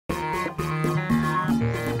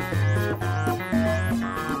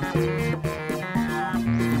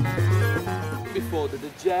shoulder.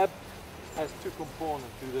 The jab has two components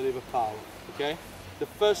to deliver power, okay? The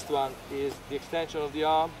first one is the extension of the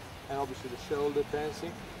arm and obviously the shoulder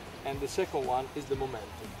tensing, and the second one is the momentum,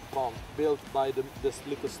 pump, built by this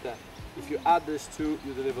little step. If you add these two,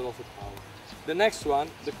 you deliver lots of power. The next one,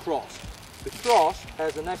 the cross. The cross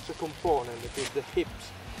has an extra component that is the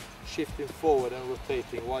hips shifting forward and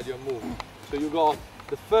rotating while you're moving. So you got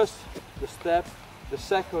the first, the step, the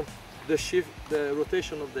second, the shift, the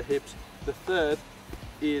rotation of the hips, the third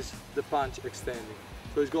is the punch extending.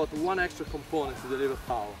 So it's got one extra component to deliver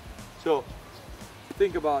power. So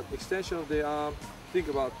think about extension of the arm, think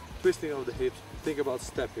about twisting of the hips, think about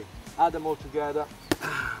stepping. Add them all together,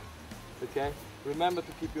 okay? Remember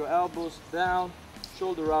to keep your elbows down,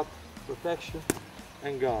 shoulder up, protection,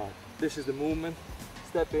 and guard. This is the movement.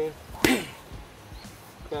 Step in,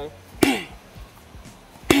 okay?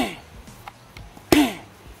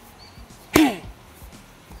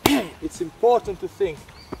 It's important to think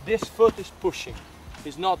this foot is pushing,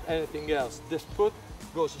 it's not anything else. This foot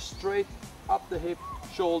goes straight up the hip,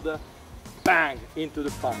 shoulder, bang, into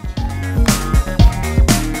the punch.